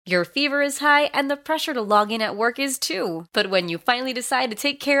Your fever is high, and the pressure to log in at work is too. But when you finally decide to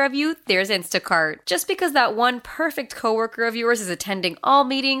take care of you, there's Instacart. Just because that one perfect coworker of yours is attending all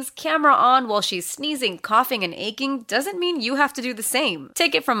meetings, camera on while she's sneezing, coughing, and aching, doesn't mean you have to do the same.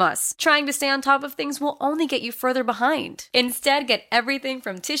 Take it from us. Trying to stay on top of things will only get you further behind. Instead, get everything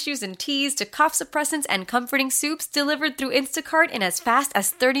from tissues and teas to cough suppressants and comforting soups delivered through Instacart in as fast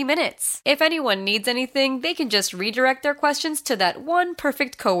as 30 minutes. If anyone needs anything, they can just redirect their questions to that one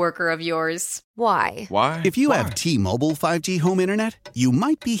perfect coworker of yours. Why? Why? If you have T-Mobile 5G home internet, you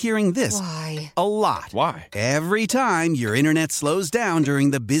might be hearing this Why? a lot. Why? Every time your internet slows down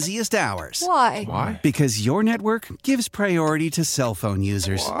during the busiest hours. Why? Why? Because your network gives priority to cell phone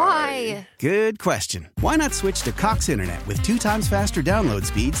users. Why? Good question. Why not switch to Cox Internet with 2 times faster download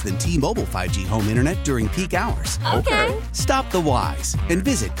speeds than T-Mobile 5G home internet during peak hours? Okay. Stop the whys and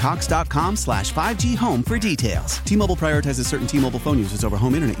visit cox.com/5G home for details. T-Mobile prioritizes certain T-Mobile phone users over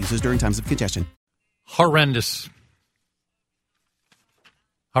home internet users during times of congestion. Horrendous.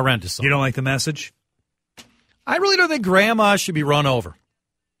 Horrendous. You don't like the message? I really don't think grandma should be run over.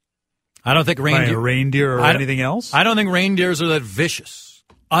 I don't think By a reindeer or anything else? I don't think reindeers are that vicious.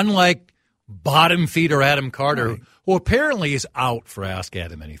 Unlike bottom feeder Adam Carter, Right. who apparently is out for Ask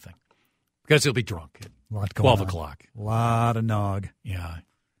Adam Anything. Because he'll be drunk at A lot going 12 on. o'clock. A lot of nog. Yeah.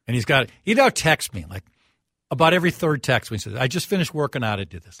 And he now texts me, like, about every third text when he says, I just finished working out, I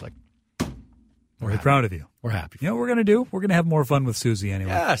did this. Like, We're very proud of you. we're happy. You know what we're going to do? We're going to have more fun with Susie anyway.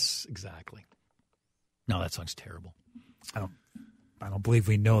 Yes, exactly. No, that song's terrible. I don't believe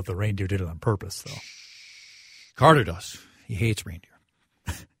we know if the reindeer did it on purpose, though. Carter does. He hates reindeer.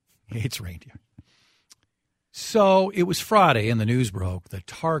 He hates reindeer. So it was Friday, and the news broke that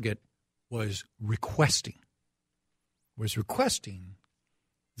Target was requesting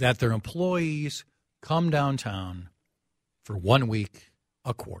that their employees come downtown for 1 week,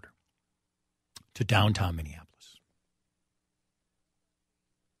 a quarter, to downtown Minneapolis.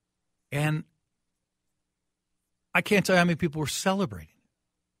 And I can't tell you how many people were celebrating.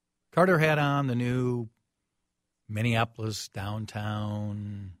 Carter had on the new Minneapolis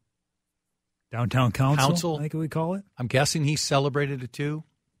Downtown Council, I think we call it. I'm guessing he celebrated it too.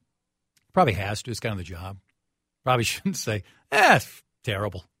 Probably has to. It's kind of the job. Probably shouldn't say, it's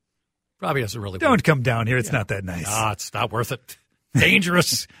terrible. Probably doesn't really Don't work. come down here. It's not that nice. It's not worth it.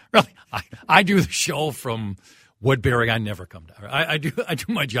 Dangerous. Really. I do the show from Woodbury. I never come down. I do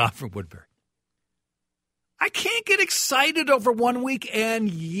my job from Woodbury. I can't get excited over 1 week. And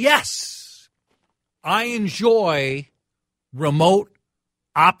yes, I enjoy remote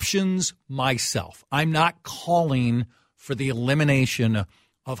options myself. I'm not calling for the elimination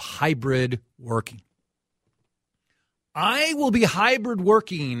of hybrid working. I will be hybrid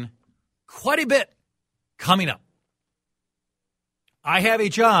working quite a bit coming up. I have a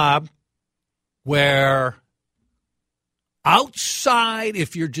job where outside,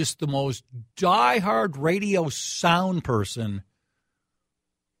 if you're just the most diehard radio sound person,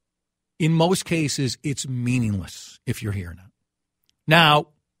 in most cases, it's meaningless if you're hearing it. Now,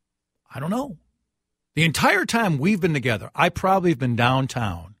 I don't know. The entire time we've been together, I probably have been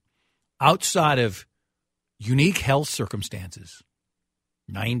downtown outside of unique health circumstances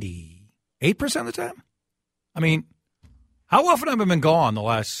 98% of the time. I mean, how often have I been gone the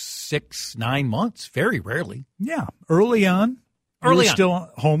last 6-9 months? Very rarely. Yeah. Early on. We were still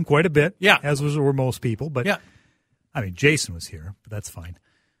home quite a bit. Yeah. As were most people. But, yeah. I mean, Jason was here, but that's fine.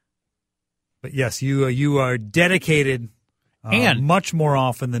 But, yes, you are dedicated and much more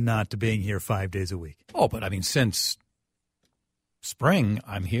often than not to being here 5 days a week. Oh, but I mean, since spring,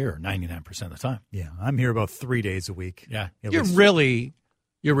 I'm here 99% of the time. Yeah, I'm here about 3 days a week. Yeah, you're really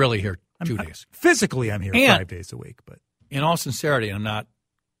here 2 days. Physically, I'm here 5 days a week. But in all sincerity, I'm not.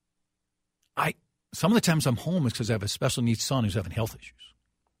 Some of the times I'm home is because I have a special needs son who's having health issues,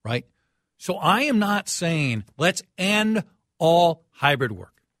 right? So I am not saying let's end all hybrid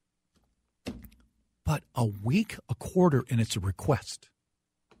work. But a week, a quarter, and it's a request.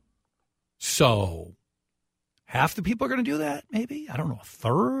 So half the people are going to do that, maybe? I don't know, a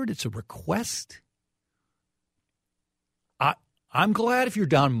third? It's a request. I'm glad if you're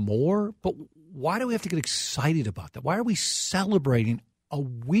down more, but why do we have to get excited about that? Why are we celebrating a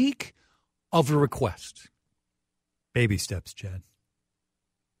week of a request? Baby steps, Chad.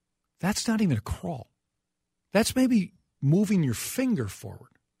 That's not even a crawl. That's maybe moving your finger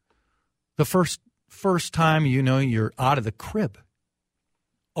forward. The first time you know you're out of the crib.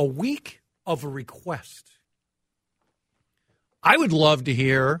 A week of a request. I would love to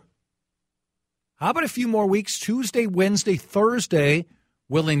hear, how about a few more weeks? Tuesday, Wednesday, Thursday.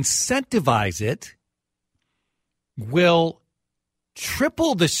 We'll incentivize it. We'll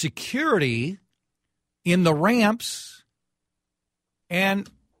triple the security in the ramps, and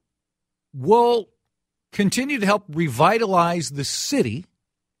we'll continue to help revitalize the city.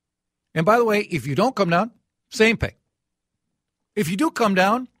 And by the way, if you don't come down, same pay. If you do come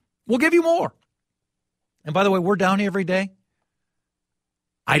down, we'll give you more. And by the way, we're down here every day.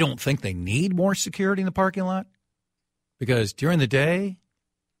 I don't think they need more security in the parking lot because during the day,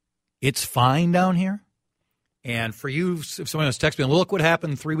 it's fine down here. And for you, if someone has texted me, well, look what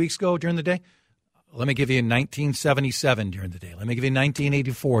happened 3 weeks ago during the day. Let me give you 1977 during the day. Let me give you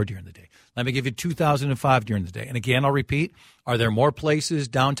 1984 during the day. Let me give you 2005 during the day. And again, I'll repeat, are there more places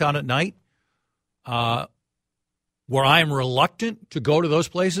downtown at night where I am reluctant to go to those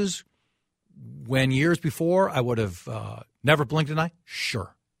places when years before I would have never blinked an eye?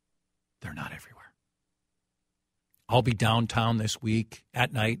 Sure. They're not everywhere. I'll be downtown this week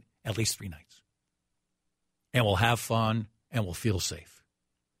at night, at least 3 nights. And we'll have fun and we'll feel safe.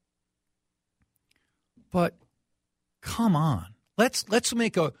 But come on. Let's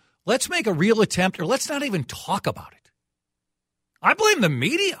make a real attempt, or let's not even talk about it. I blame the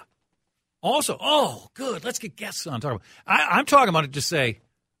media. Also, oh, good, let's get guests on. I'm talking about it to say,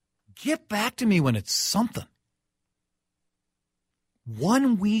 get back to me when it's something.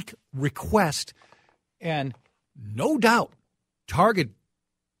 1 week request, and no doubt Target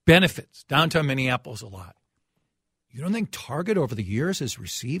benefits downtown Minneapolis a lot. You don't think Target over the years has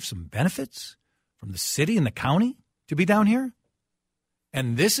received some benefits from the city and the county to be down here?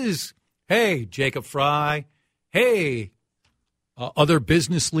 And this is, hey, Jacob Fry, hey, other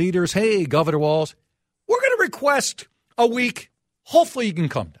business leaders, hey, Governor Walz, we're going to request a week. Hopefully you can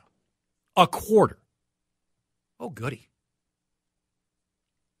come down. A quarter. Oh, goody.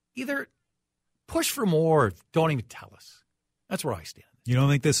 Either push for more or don't even tell us. That's where I stand. You don't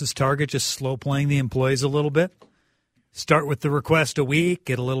think this is Target just slow playing the employees a little bit? Start with the request a week,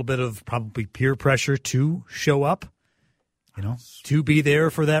 get a little bit of probably peer pressure to show up, to be there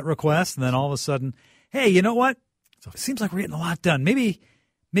for that request, and then all of a sudden, hey, you know what? It seems like we're getting a lot done. Maybe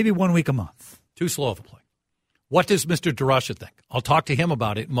 1 week a month. Too slow of a play. What does Mr. DeRusha think? I'll talk to him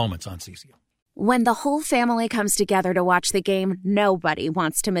about it in moments on CCO. When the whole family comes together to watch the game, nobody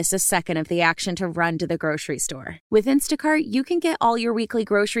wants to miss a second of the action to run to the grocery store. With Instacart, you can get all your weekly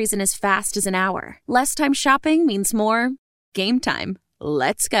groceries in as fast as an hour. Less time shopping means more game time.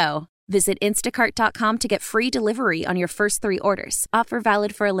 Let's go. Visit instacart.com to get free delivery on your first 3 orders. Offer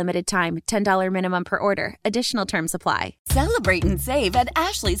valid for a limited time. $10 minimum per order. Additional terms apply. Celebrate and save at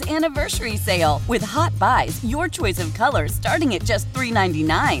Ashley's Anniversary Sale. With Hot Buys, your choice of colors starting at just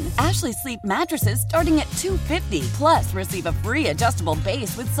 $3.99. Ashley Sleep mattresses starting at $2.50. Plus, receive a free adjustable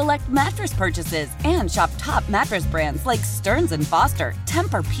base with select mattress purchases. And shop top mattress brands like Stearns & Foster,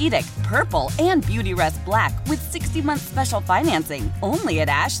 Tempur-Pedic, Purple, and Beautyrest Black with 60-month special financing. Only at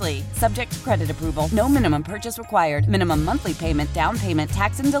Ashley. Subject to credit approval. No minimum purchase required. Minimum monthly payment, down payment,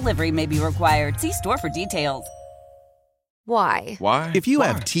 tax, and delivery may be required. See store for details. Why? If you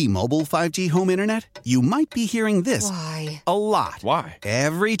have T-Mobile 5G home internet, you might be hearing this a lot. Why?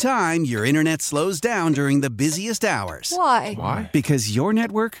 Every time your internet slows down during the busiest hours. Why? Because your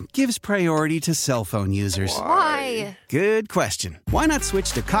network gives priority to cell phone users. Why? Good question. Why not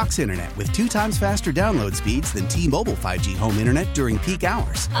switch to Cox Internet with 2 times faster download speeds than T-Mobile 5G home internet during peak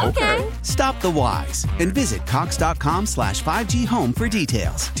hours? Okay. Stop the whys and visit cox.com/5G home for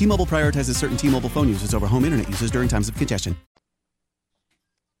details. T-Mobile prioritizes certain T-Mobile phone users over home internet users during times of congestion.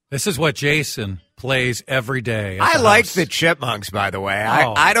 This is what Jason plays every day. I like the Chipmunks, by the way.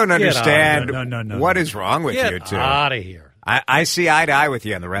 I don't understand what is wrong with you two. Get out of here. I see eye to eye with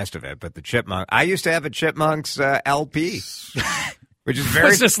you on the rest of it, but the Chipmunk. I used to have a Chipmunks LP, which is very.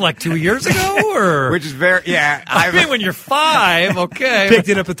 Was this like 2 years ago, or which is very I mean, when you're 5, okay. Picked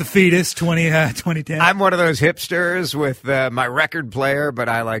it up at the Fetus 2010. I'm one of those hipsters with my record player, but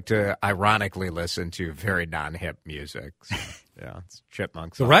I like to ironically listen to very non-hip music. So, yeah, it's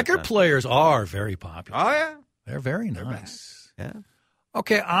Chipmunks. The record players are very popular. Oh yeah, they're very nice. Yeah.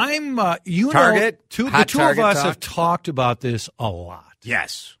 Okay, I'm. Target. The two of us have talked about this a lot.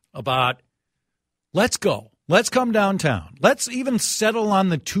 Yes. About let's go. Let's come downtown. Let's even settle on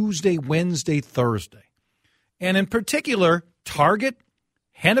the Tuesday, Wednesday, Thursday. And in particular, Target,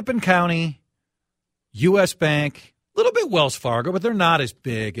 Hennepin County, U.S. Bank, a little bit Wells Fargo, but they're not as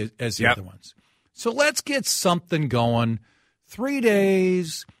big as the other ones. So let's get something going. 3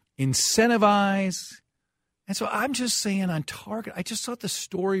 days, incentivize. And so I'm just saying on Target, I just thought the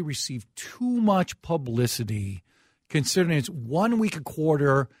story received too much publicity considering it's 1 week a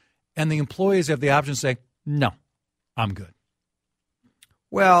quarter and the employees have the option to say, no, I'm good.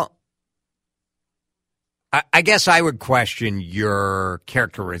 Well, I guess I would question your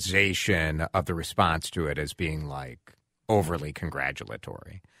characterization of the response to it as being like overly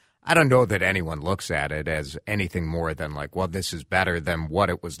congratulatory. I don't know that anyone looks at it as anything more than like, well, this is better than what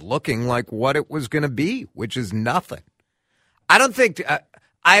it was looking like, what it was going to be, which is nothing. I don't think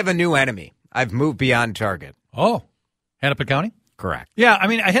I have a new enemy. I've moved beyond Target. Oh, Hennepin County? Correct. Yeah, I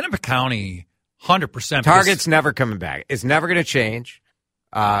mean, Hennepin County, 100%. Target's never coming back. It's never going to change.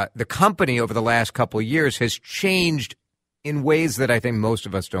 The company over the last couple of years has changed in ways that I think most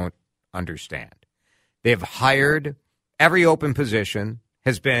of us don't understand. They've hired every open position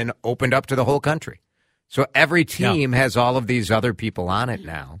has been opened up to the whole country. So every team has all of these other people on it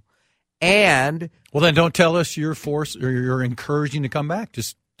now. And well, then don't tell us you're forced or you're encouraging to come back.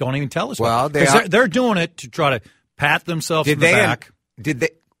 Just don't even tell us. Well, they're doing it to try to pat themselves on the back. Did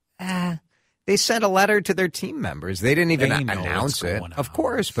they? They sent a letter to their team members. They didn't even announce it. Of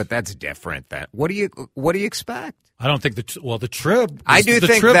course, but that's different. What do you expect? I don't think the Trib. I do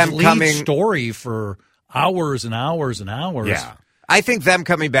think Trib's them lead coming story for hours and hours and hours. Yeah, I think them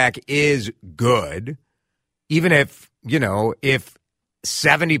coming back is good, even if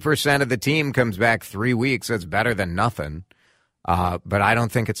 70% of the team comes back 3 weeks. That's better than nothing. But I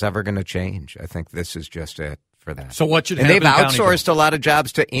don't think it's ever going to change. I think this is just it for that. So what should and they've Hennepin County outsourced do? A lot of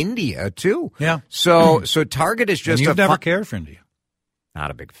jobs to India too. Yeah. So Target is just and you've never cared for India. Not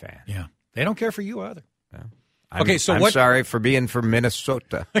a big fan. Yeah, they don't care for you either. Yeah. I'm sorry for being from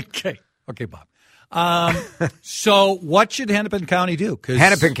Minnesota. Okay, Bob. So what should Hennepin County do?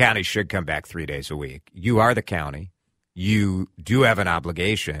 Hennepin County should come back 3 days a week. You are the county. You do have an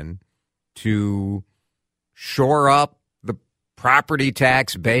obligation to shore up the property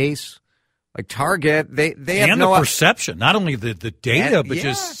tax base. Like Target, they have and no the perception, not only the data, but yeah.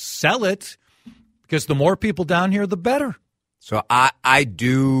 just sell it, because the more people down here, the better. So I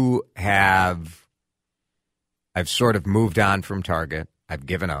do have. I've sort of moved on from Target. I've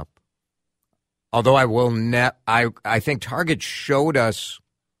given up. Although I will I think Target showed us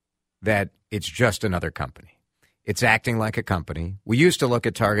that it's just another company. It's acting like a company. We used to look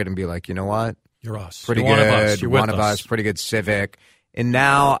at Target and be like, you know what? You're us. Pretty You're good. One of us. You're one with of us. us. Pretty good civic. And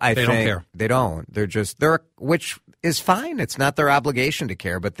now I think don't care. They don't. They're which is fine. It's not their obligation to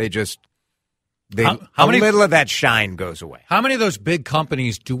care, but how many, little of that shine goes away. How many of those big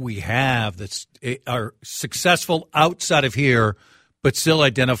companies do we have that are successful outside of here, but still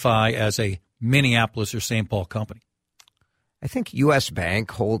identify as a Minneapolis or St. Paul company? I think U.S.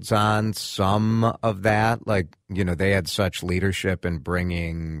 Bank holds on some of that. Like, they had such leadership in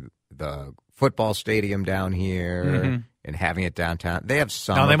bringing the football stadium down here and having it downtown. They have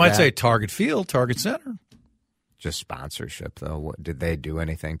some. Now, they of might that. say Target Field, Target Center. Just sponsorship, though. Did they do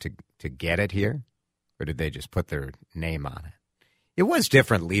anything to get it here? Or did they just put their name on it? It was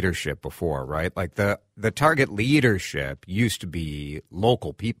different leadership before, right? Like the Target leadership used to be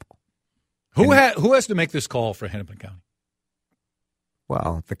local people. Who has to make this call for Hennepin County?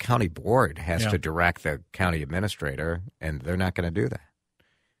 Well, the county board has to direct the county administrator, and they're not going to do that.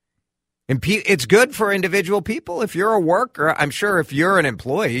 And it's good for individual people. If you're a worker, I'm sure if you're an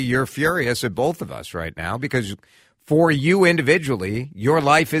employee, you're furious at both of us right now because for you individually, your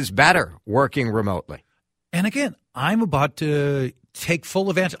life is better working remotely. And again, I'm about to take full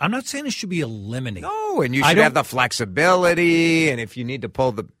advantage. I'm not saying it should be eliminated. No, and you should have the flexibility, and if you need to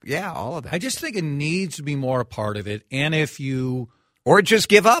pull all of that. I just think it needs to be more a part of it. And if you... Or just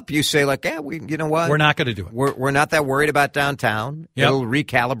give up. You say, like, you know what? We're not going to do it. We're not that worried about downtown. Yep. It'll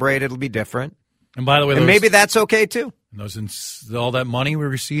recalibrate. It'll be different. And by the way, maybe that's okay, too. All that money we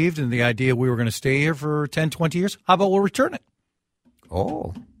received and the idea we were going to stay here for 10, 20 years, how about we'll return it?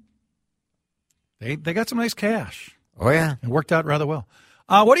 Oh. They got some nice cash. Oh, yeah. It worked out rather well.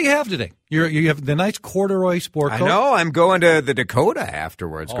 What do you have today? You have the nice corduroy sport coat. I know. I'm going to the Dakota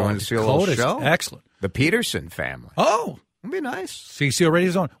afterwards, going to see a little show. Excellent. The Peterson family. Oh. It'd be nice. CCO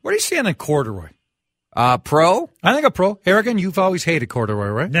Radio's on. Where do you stand in corduroy? Pro? I think a pro. Harrigan, you've always hated corduroy,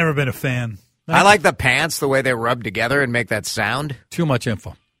 right? Never been a fan. I like the pants, the way they rub together and make that sound. Too much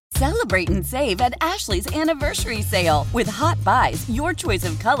info. Celebrate and save at Ashley's Anniversary Sale. With Hot Buys, your choice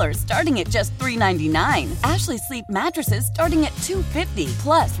of colors starting at just $3.99. Ashley Sleep mattresses starting at $2.50.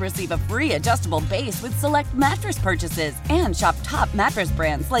 Plus, receive a free adjustable base with select mattress purchases. And shop top mattress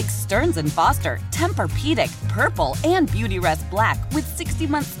brands like Stearns & Foster, Tempur-Pedic, Purple, and Beautyrest Black with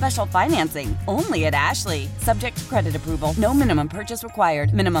 60-month special financing. Only at Ashley. Subject to credit approval. No minimum purchase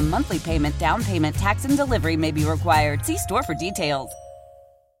required. Minimum monthly payment, down payment, tax, and delivery may be required. See store for details.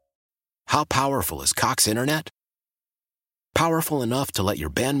 How powerful is Cox Internet? Powerful enough to let your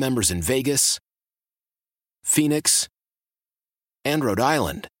band members in Vegas, Phoenix, and Rhode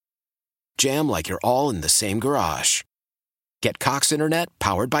Island Jam like you're all in the same garage. Get Cox Internet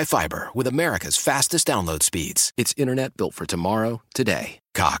powered by fiber with America's fastest download speeds. It's internet built for tomorrow, today.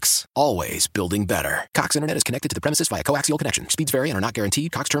 Cox, always building better. Cox Internet is connected to the premises via coaxial connection. Speeds vary and are not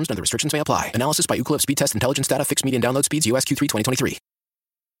guaranteed. Cox terms and other restrictions may apply. Analysis by Ookla of Speed Test Intelligence data. Fixed median download speeds. US Q3 2023.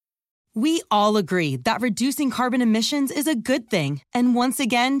 We all agree that reducing carbon emissions is a good thing. And once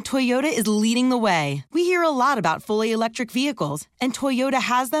again, Toyota is leading the way. We hear a lot about fully electric vehicles, and Toyota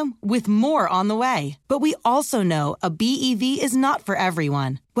has them with more on the way. But we also know a BEV is not for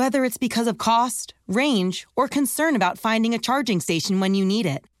everyone, whether it's because of cost, range, or concern about finding a charging station when you need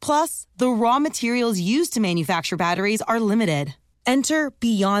it. Plus, the raw materials used to manufacture batteries are limited. Enter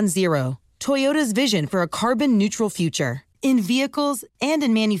Beyond Zero, Toyota's vision for a carbon-neutral future. In vehicles and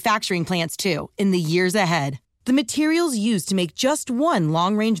in manufacturing plants, too, in the years ahead. The materials used to make just one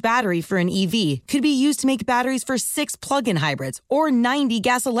long-range battery for an EV could be used to make batteries for 6 plug-in hybrids or 90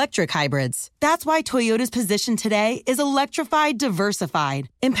 gas-electric hybrids. That's why Toyota's position today is electrified, diversified,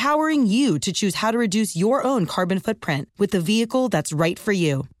 empowering you to choose how to reduce your own carbon footprint with the vehicle that's right for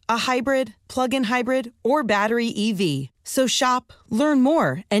you. A hybrid, plug-in hybrid, or battery EV. So shop, learn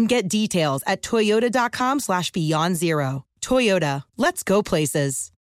more, and get details at toyota.com/beyondzero. Toyota, let's go places.